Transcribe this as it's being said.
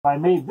If I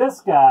made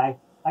this guy,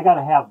 I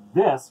gotta have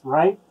this,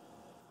 right?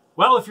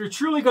 Well, if you're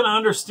truly going to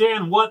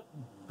understand what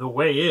the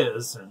way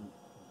is, and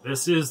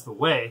this is the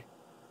way,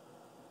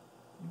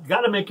 you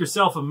got to make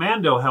yourself a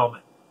Mando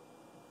helmet.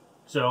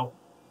 So,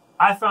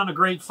 I found a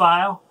great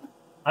file.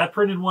 I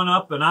printed one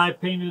up, and I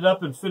painted it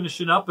up and finished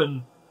it up,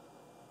 and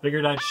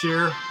figured I'd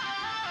share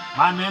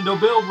my Mando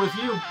build with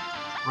you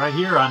right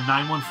here on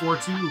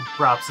 9142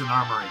 Props and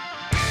Armory.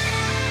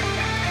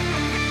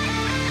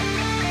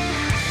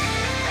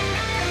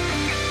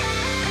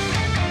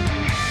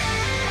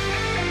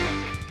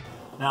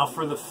 Now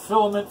for the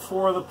filament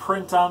for the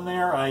print on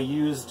there, I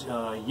used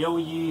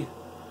Yoyi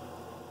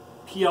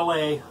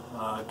PLA.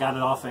 Got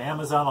it off of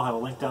Amazon. I'll have a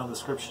link down in the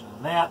description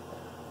in that.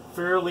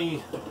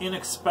 Fairly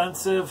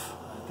inexpensive.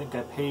 I think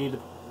I paid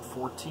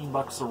 14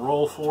 bucks a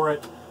roll for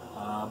it.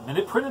 And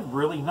it printed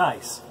really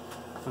nice.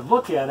 If you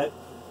look at it,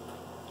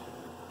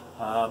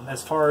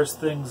 as far as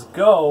things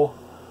go,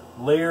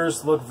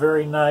 layers look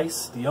very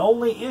nice. The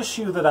only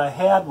issue that I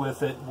had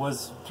with it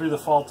was through the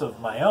fault of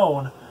my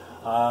own.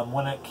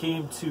 When it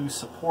came to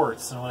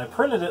supports. And when I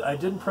printed it, I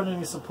didn't print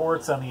any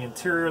supports on the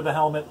interior of the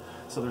helmet,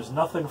 so there's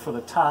nothing for the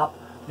top.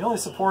 The only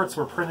supports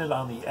were printed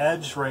on the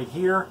edge right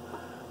here,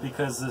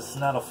 because this is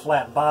not a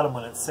flat bottom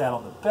when it sat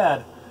on the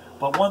bed.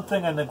 But one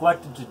thing I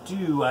neglected to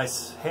do, I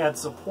had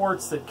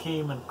supports that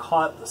came and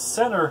caught the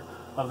center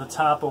of the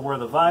top of where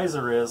the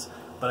visor is,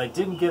 but I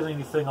didn't get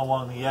anything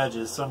along the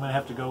edges, so I'm going to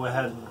have to go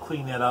ahead and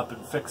clean that up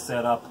and fix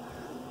that up,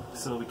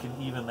 so we can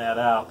even that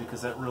out,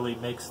 because that really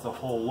makes the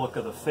whole look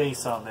of the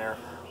face on there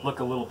look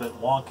a little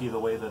bit wonky the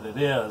way that it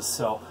is.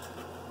 So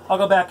I'll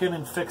go back in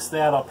and fix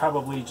that. I'll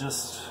probably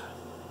just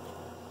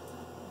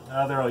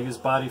either I'll use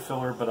body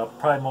filler, but I'll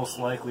probably most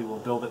likely will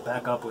build it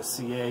back up with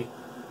CA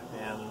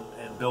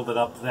and build it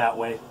up that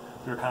way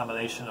through a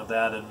combination of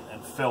that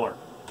and filler.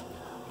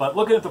 But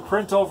looking at the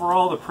print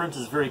overall, the print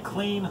is very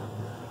clean.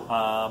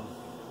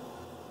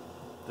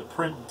 The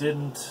print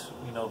didn't,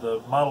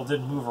 the model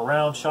didn't move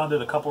around. Sean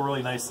did a couple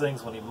really nice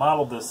things when he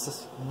modeled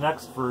this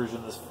next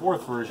version, this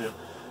fourth version.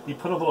 He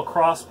put a little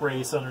cross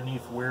brace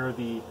underneath where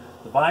the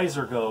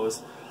visor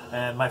goes.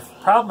 And my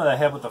problem that I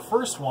had with the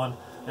first one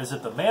is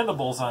that the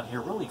mandibles on here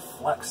really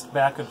flexed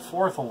back and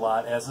forth a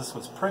lot as this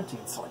was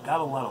printing. So I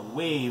got a lot of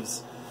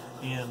waves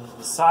in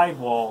the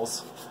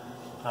sidewalls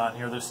on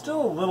here. There's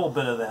still a little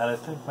bit of that. I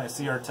think my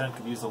CR10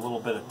 could use a little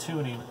bit of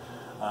tuning,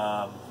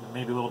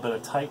 maybe a little bit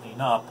of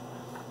tightening up.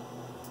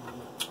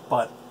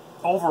 But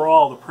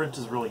overall, the print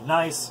is really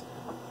nice,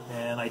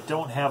 and I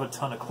don't have a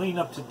ton of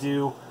cleanup to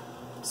do.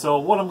 So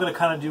what I'm going to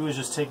kind of do is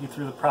just take you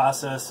through the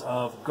process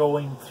of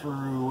going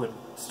through and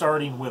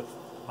starting with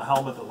a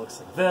helmet that looks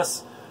like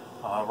this,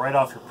 right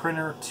off your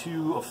printer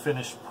to a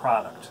finished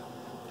product.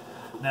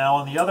 Now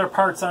on the other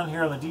parts on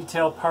here, on the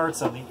detailed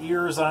parts, on the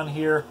ears on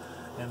here,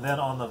 and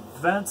then on the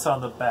vents on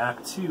the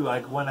back too,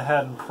 I went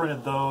ahead and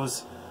printed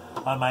those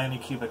on my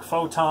Anycubic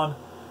Photon.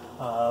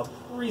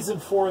 Reason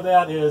for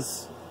that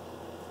is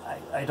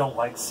I don't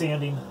like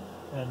sanding,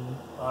 and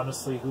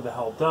honestly, who the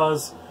hell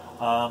does?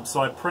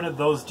 So I printed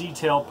those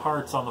detail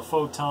parts on the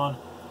Photon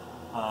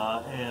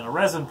in a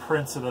resin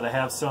print so that I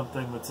have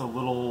something that's a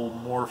little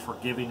more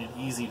forgiving and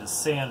easy to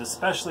sand,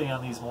 especially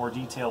on these more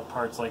detailed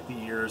parts like the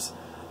ears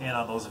and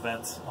on those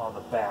vents on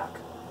the back.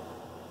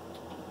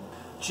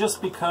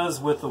 Just because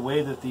with the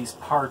way that these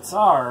parts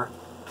are,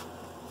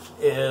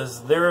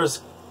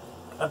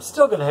 I'm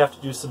still going to have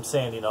to do some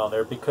sanding on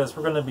there because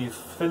we're going to be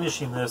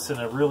finishing this in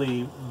a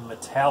really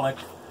metallic.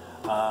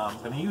 I'm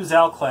going to use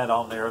Alclad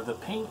on there. The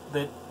paint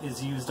that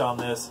is used on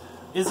this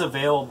is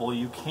available.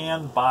 You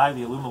can buy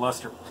the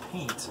Alumoluster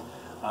paint.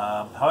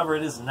 However,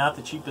 it is not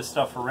the cheapest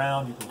stuff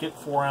around. You can get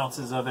 4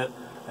 ounces of it,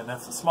 and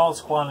that's the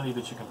smallest quantity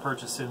that you can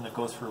purchase it, and it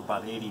goes for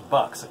about 80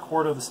 bucks. A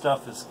quart of the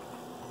stuff is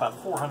about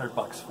 400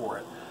 bucks for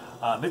it.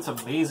 It's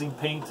amazing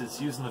paint. It's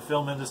used in the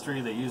film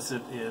industry. They use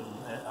it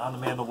on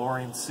the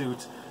Mandalorian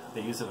suit. They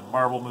use it in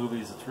Marvel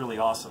movies. It's really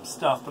awesome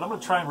stuff. But I'm going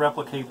to try and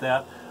replicate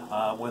that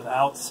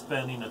without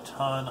spending a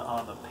ton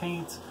on the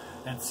paint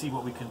and see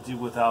what we can do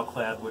with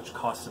Alclad, which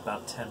costs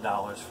about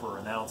 $10 for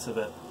an ounce of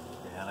it.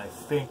 And I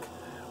think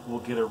we'll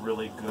get a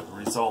really good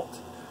result.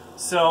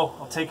 So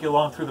I'll take you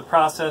along through the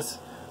process.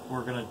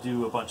 We're going to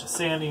do a bunch of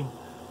sanding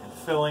and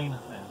filling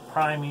and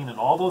priming and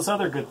all those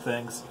other good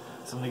things.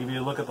 So I'm going to give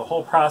you a look at the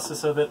whole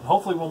process of it. And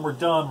hopefully when we're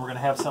done, we're going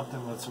to have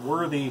something that's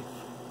worthy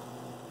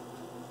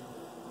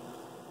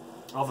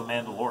of a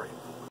Mandalorian.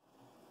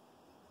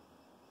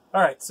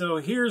 Alright, so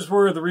here's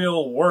where the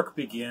real work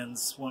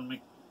begins when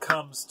it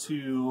comes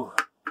to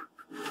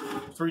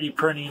 3D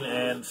printing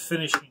and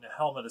finishing a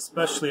helmet,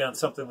 especially on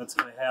something that's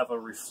going to have a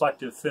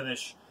reflective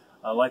finish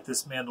like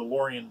this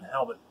Mandalorian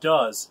helmet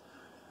does.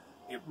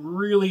 It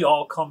really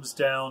all comes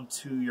down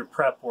to your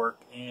prep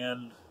work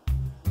and,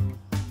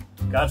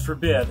 God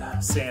forbid,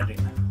 sanding,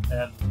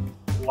 and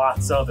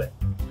lots of it.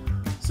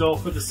 So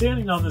for the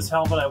sanding on this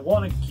helmet, I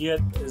want to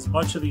get as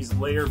much of these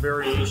layer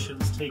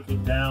variations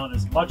taken down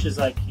as much as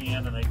I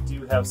can, and I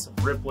do have some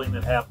rippling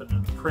that happened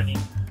in the printing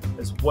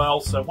as well,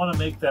 so I want to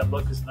make that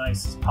look as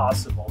nice as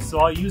possible. So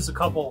I'll use a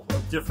couple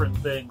of different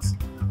things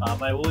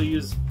I will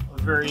use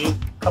a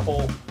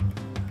couple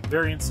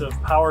variants of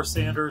power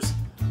sanders.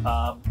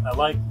 I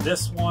like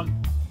this one,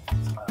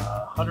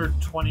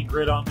 120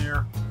 grit on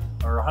there,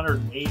 or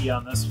 180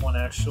 on this one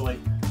actually,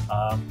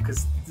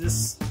 because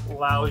this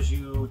allows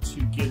you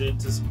to get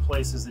into some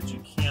places that you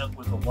can't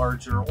with a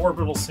larger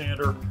orbital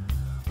sander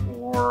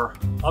or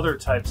other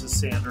types of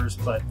sanders,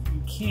 but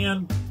you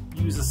can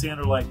use a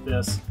sander like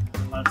this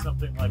on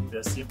something like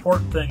this. The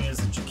important thing is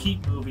that you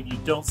keep moving, you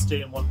don't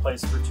stay in one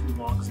place for too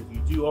long, because if you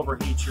do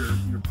overheat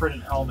your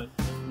printed helmet,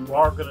 you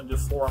are going to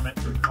deform it,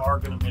 you are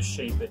going to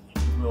misshape it,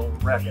 and you will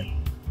wreck it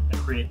and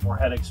create more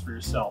headaches for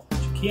yourself.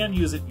 But you can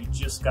use it, you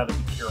just got to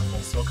be careful.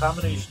 So a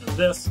combination of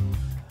this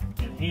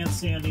and hand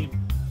sanding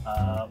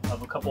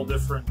of a couple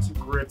different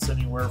grits,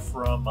 anywhere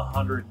from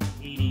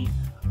 180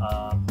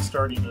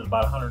 starting at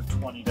about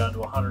 120 down to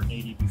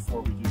 180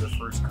 before we do the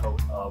first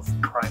coat of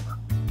primer.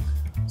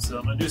 So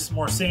I'm going to do some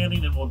more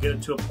sanding and we'll get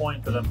it to a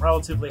point that I'm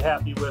relatively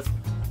happy with,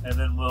 and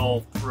then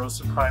we'll throw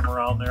some primer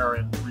on there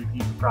and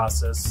repeat the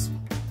process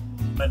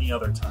many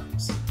other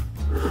times.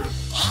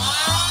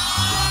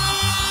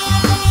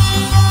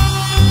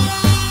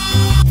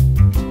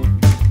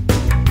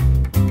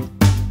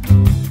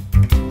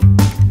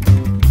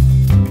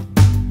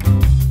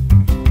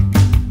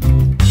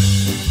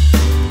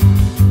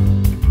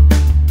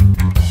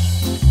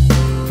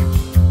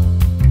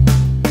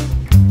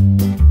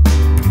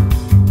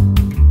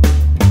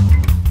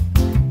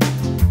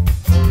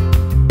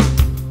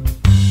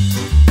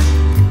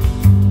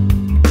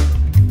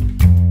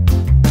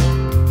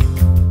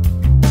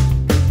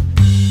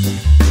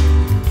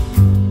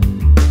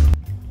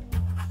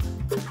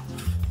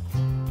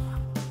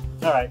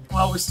 Alright,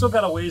 well, we still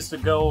got a ways to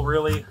go,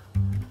 really,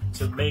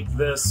 to make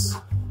this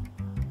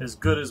as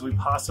good as we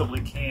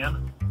possibly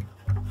can.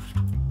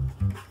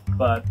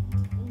 But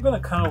I'm going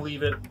to kind of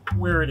leave it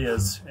where it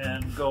is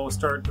and go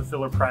start the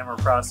filler primer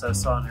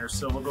process on here.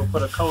 So we'll go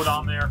put a coat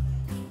on there.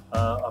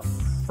 A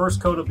first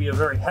coat will be a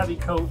very heavy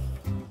coat.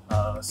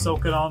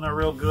 Soak it on there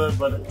real good,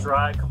 let it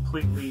dry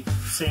completely,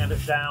 sand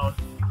it down,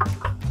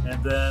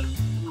 and then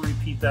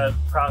repeat that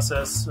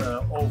process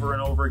over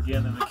and over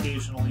again, and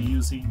occasionally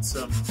using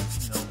some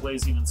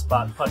glazing and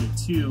spot putty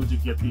too to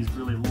get these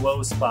really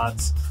low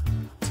spots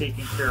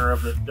taken care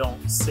of that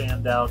don't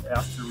sand out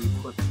after we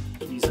put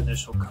these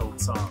initial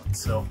coats on.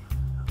 So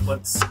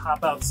let's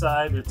hop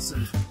outside. It's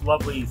a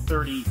lovely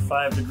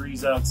 35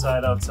 degrees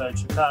outside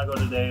Chicago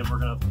today, and we're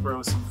going to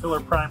throw some filler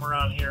primer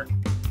on here.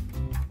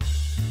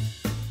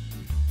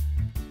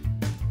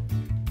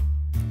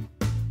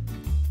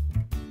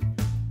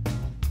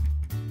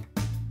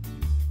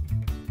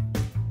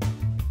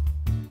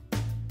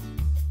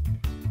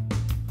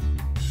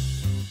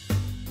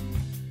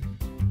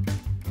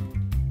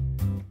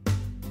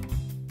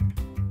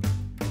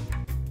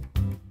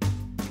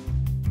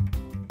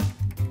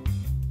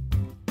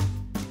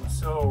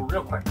 So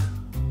real quick,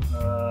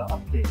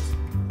 update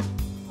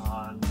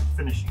on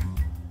finishing.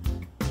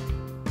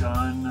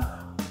 Done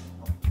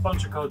a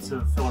bunch of coats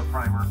of filler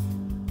primer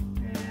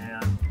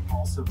and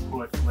also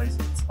put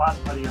glazing and spot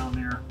putty on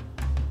there.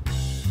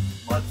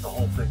 Mud the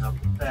whole thing up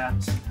with that,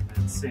 and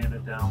then sand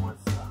it down with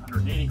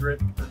 180 grit,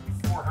 then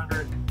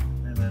 400,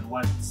 and then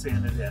wet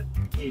sand it at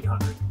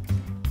 800.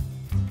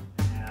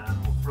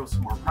 And we'll throw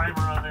some more primer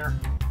on there,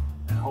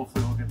 and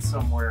hopefully we'll get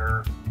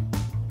somewhere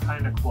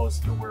kind of close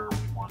to where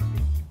we want to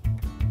be.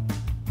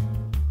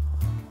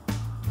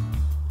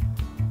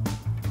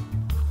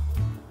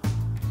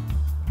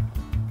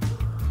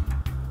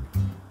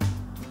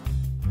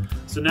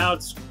 So now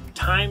it's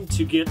time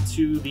to get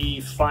to the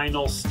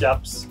final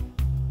steps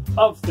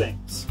of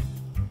things.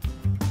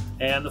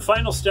 And the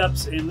final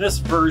steps in this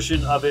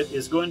version of it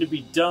is going to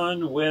be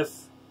done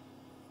with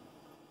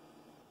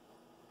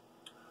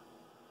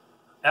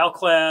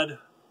Alclad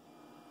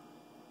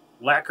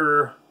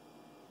lacquer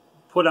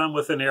put on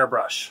with an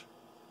airbrush.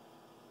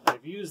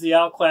 I've used the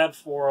Alclad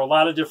for a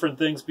lot of different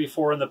things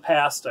before in the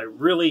past. I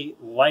really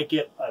like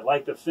it. I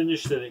like the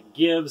finish that it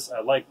gives. I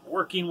like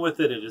working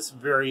with it. It is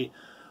very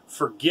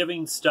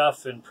forgiving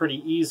stuff and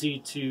pretty easy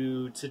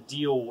to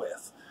deal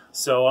with.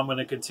 So I'm going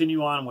to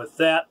continue on with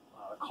that.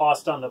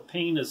 Cost on the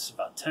paint is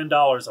about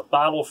 $10 a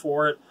bottle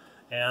for it,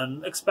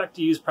 and expect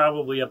to use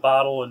probably a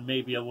bottle and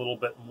maybe a little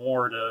bit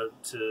more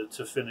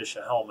to finish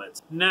a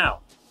helmet. Now,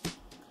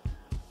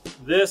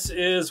 this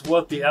is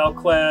what the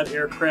Alclad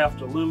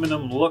aircraft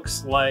aluminum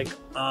looks like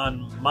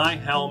on my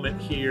helmet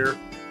here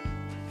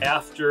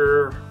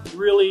after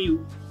really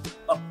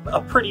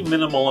a pretty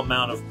minimal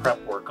amount of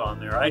prep work on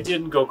there. I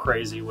didn't go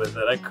crazy with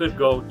it. I could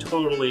go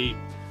totally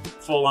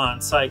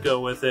full-on psycho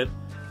with it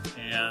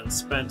and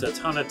spent a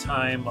ton of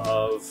time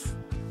of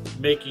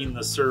making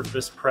the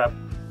surface prep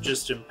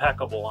just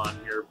impeccable on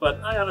here. But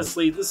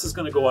honestly, this is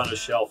going to go on a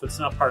shelf. It's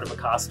not part of a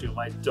costume.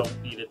 I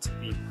don't need it to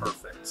be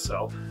perfect.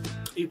 So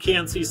you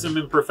can see some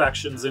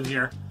imperfections in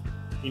here.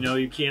 You know,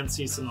 you can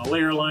see some of the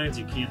layer lines.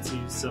 You can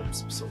see some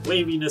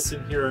waviness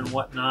in here and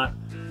whatnot.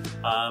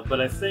 But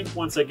I think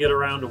once I get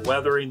around to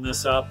weathering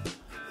this up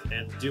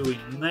and doing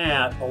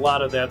that, a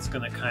lot of that's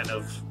going to kind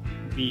of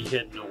be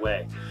hidden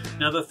away.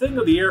 Now the thing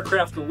with the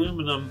aircraft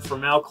aluminum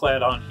from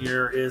Alclad on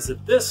here is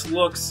that this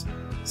looks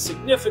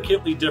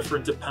significantly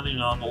different depending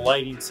on the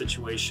lighting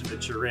situation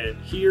that you're in.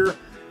 Here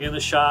in the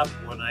shop,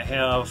 when I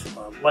have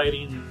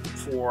lighting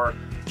for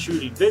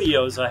shooting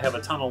videos, I have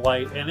a ton of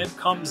light and it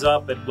comes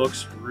up and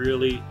looks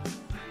really,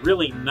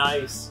 really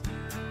nice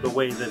the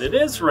way that it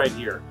is right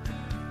here.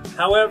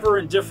 However,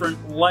 in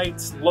different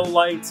lights, low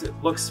lights, it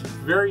looks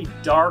very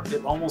dark.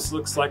 It almost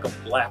looks like a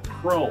black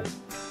chrome.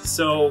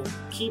 So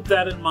keep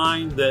that in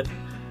mind, that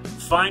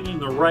finding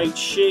the right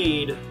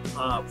shade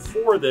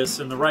for this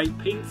and the right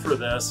paint for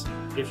this,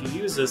 if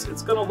you use this,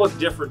 it's going to look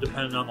different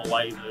depending on the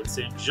light that it's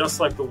in,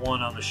 just like the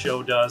one on the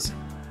show does,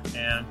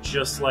 and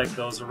just like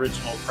those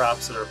original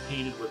props that are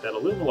painted with that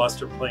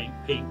Alumiluster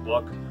paint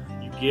look,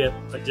 you get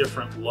a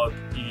different look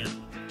in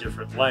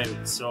different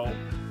lighting. So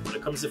when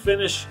it comes to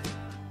finish,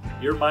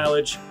 your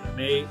mileage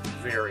may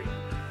vary.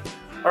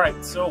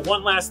 Alright, so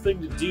one last thing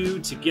to do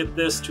to get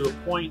this to a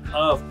point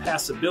of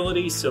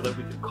passability so that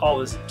we can call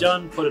this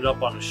done, put it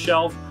up on a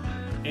shelf,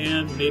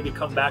 and maybe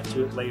come back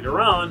to it later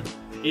on,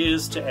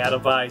 is to add a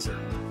visor.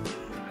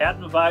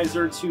 Adding a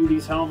visor to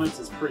these helmets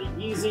is pretty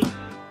easy.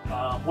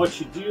 What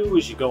you do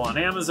is you go on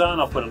Amazon,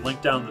 I'll put a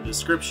link down in the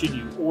description,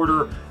 you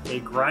order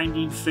a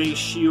grinding face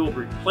shield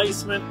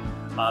replacement.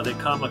 They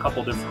come a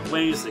couple different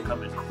ways. They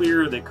come in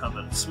clear, they come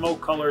in smoke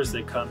colors,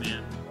 they come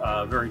in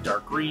very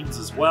dark greens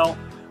as well.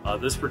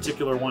 This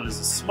particular one is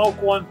a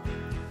smoke one.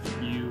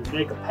 You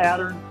make a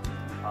pattern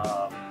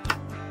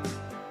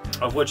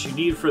of what you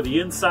need for the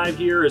inside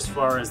here as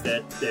far as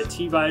that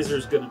T-visor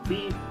is going to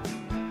be,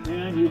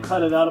 and you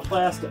cut it out of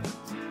plastic.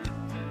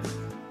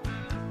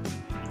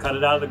 You cut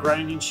it out of the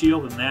grinding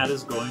shield, and that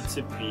is going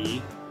to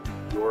be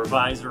your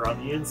visor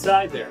on the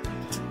inside there.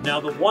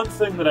 Now, the one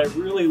thing that I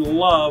really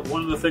love,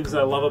 one of the things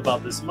I love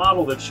about this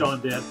model that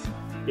Sean did,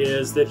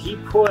 is that he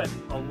put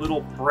a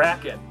little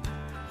bracket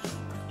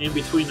in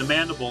between the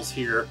mandibles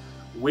here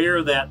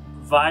where that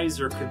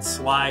visor could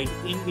slide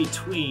in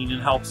between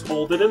and helps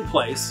hold it in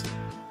place.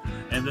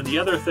 And then the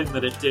other thing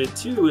that it did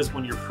too is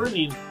when you're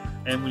printing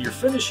and when you're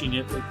finishing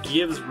it, it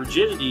gives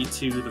rigidity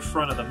to the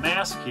front of the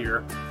mask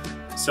here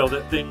so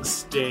that things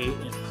stay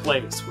in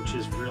place, which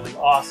is really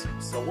awesome.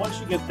 So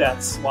once you get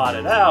that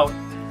slotted out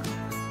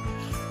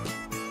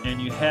and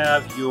you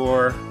have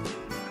your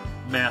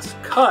mask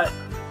cut,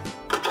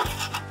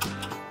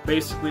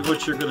 basically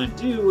what you're going to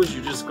do is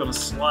you're just going to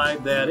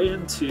slide that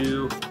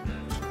into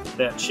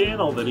that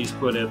channel that he's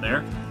put in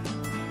there.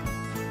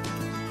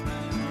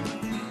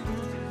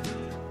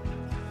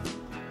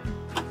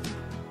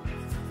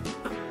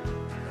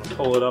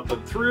 Pull it up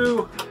and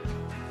through.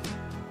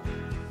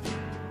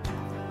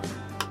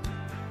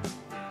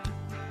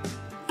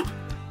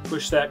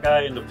 Push that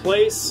guy into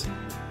place.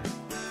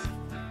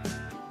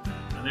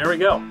 And there we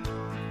go.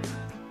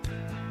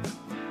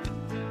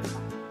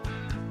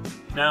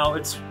 Now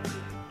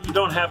you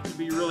don't have to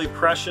be really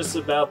precious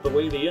about the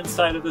way the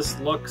inside of this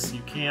looks.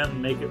 You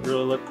can make it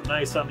really look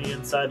nice on the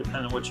inside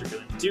depending on what you're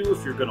going to do.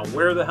 If you're going to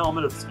wear the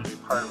helmet, if it's going to be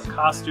part of a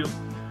costume.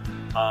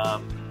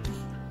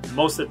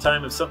 Most of the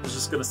time, if something's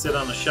just going to sit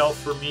on the shelf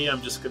for me,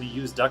 I'm just going to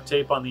use duct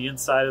tape on the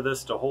inside of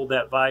this to hold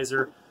that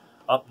visor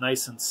up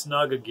nice and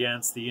snug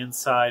against the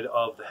inside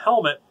of the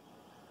helmet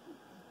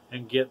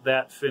and get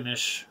that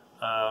finish,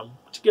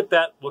 to get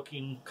that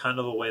looking kind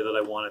of the way that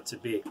I want it to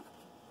be.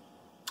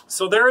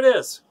 So there it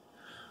is.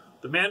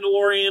 The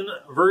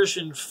Mandalorian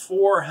version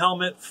 4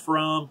 helmet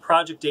from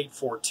Project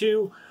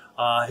 842.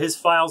 His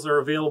files are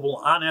available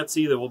on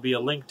Etsy. There will be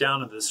a link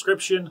down in the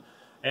description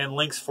and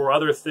links for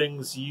other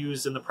things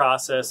used in the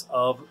process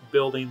of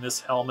building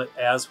this helmet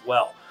as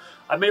well.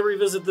 I may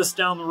revisit this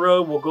down the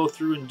road. We'll go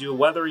through and do a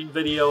weathering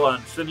video on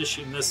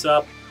finishing this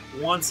up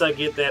once I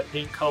get that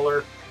paint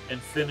color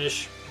and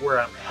finish where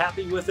I'm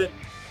happy with it.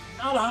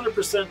 Not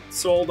 100%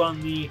 sold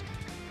on the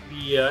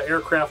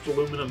aircraft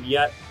aluminum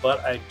yet, but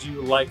I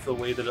do like the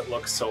way that it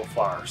looks so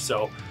far.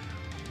 So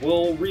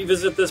we'll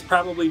revisit this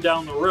probably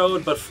down the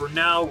road, but for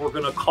now we're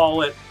going to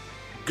call it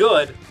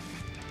good.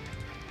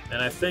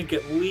 And I think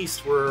at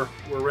least we're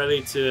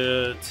ready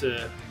to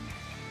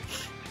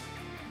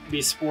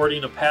be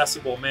sporting a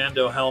passable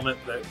Mando helmet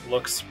that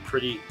looks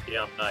pretty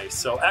damn nice.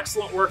 So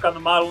excellent work on the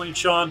modeling,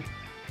 Sean.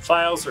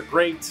 Files are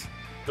great.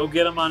 Go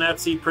get them on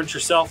Etsy. Print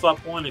yourself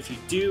up one. If you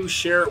do,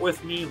 share it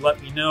with me. Let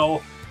me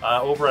know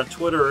over on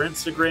Twitter or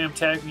Instagram.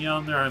 Tag me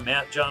on there. I'm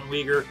at John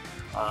Weger.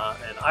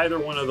 And either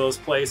one of those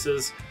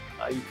places,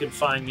 you can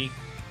find me.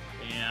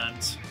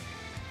 And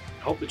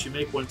I hope that you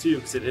make one too,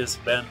 because it has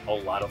been a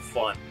lot of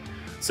fun.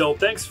 So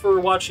thanks for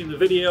watching the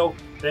video.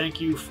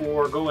 Thank you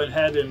for going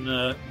ahead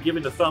and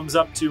giving a thumbs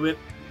up to it,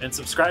 and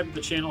subscribe to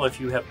the channel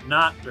if you have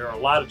not. There are a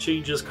lot of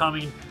changes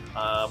coming.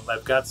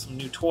 I've got some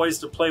new toys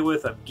to play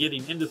with. I'm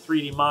getting into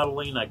 3D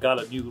modeling. I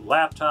got a new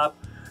laptop,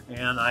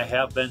 and I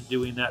have been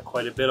doing that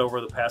quite a bit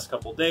over the past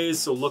couple days.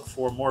 So look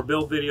for more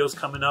build videos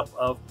coming up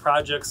of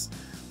projects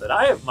that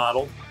I have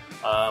modeled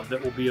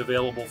that will be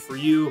available for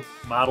you.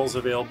 Models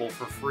available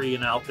for free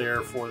and out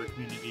there for the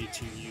community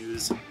to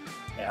use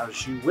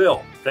as you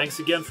will. Thanks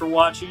again for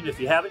watching. If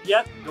you haven't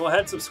yet, go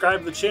ahead and subscribe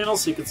to the channel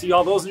so you can see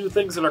all those new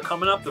things that are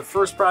coming up. The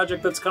first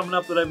project that's coming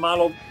up that I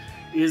modeled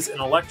is an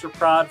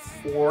electroprod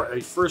for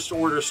a First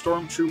Order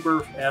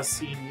Stormtrooper, as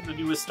seen in the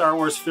newest Star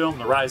Wars film,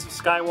 The Rise of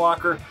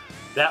Skywalker.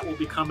 That will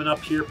be coming up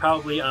here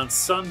probably on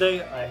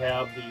Sunday. I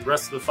have the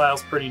rest of the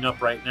files printing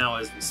up right now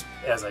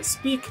as I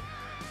speak,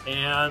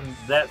 and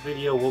that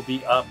video will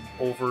be up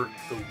over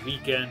the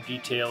weekend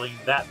detailing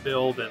that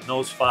build and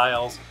those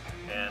files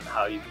and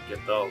how you can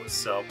get those.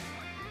 So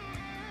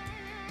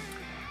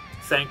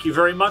thank you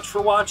very much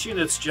for watching.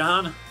 It's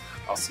John.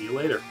 I'll see you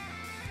later.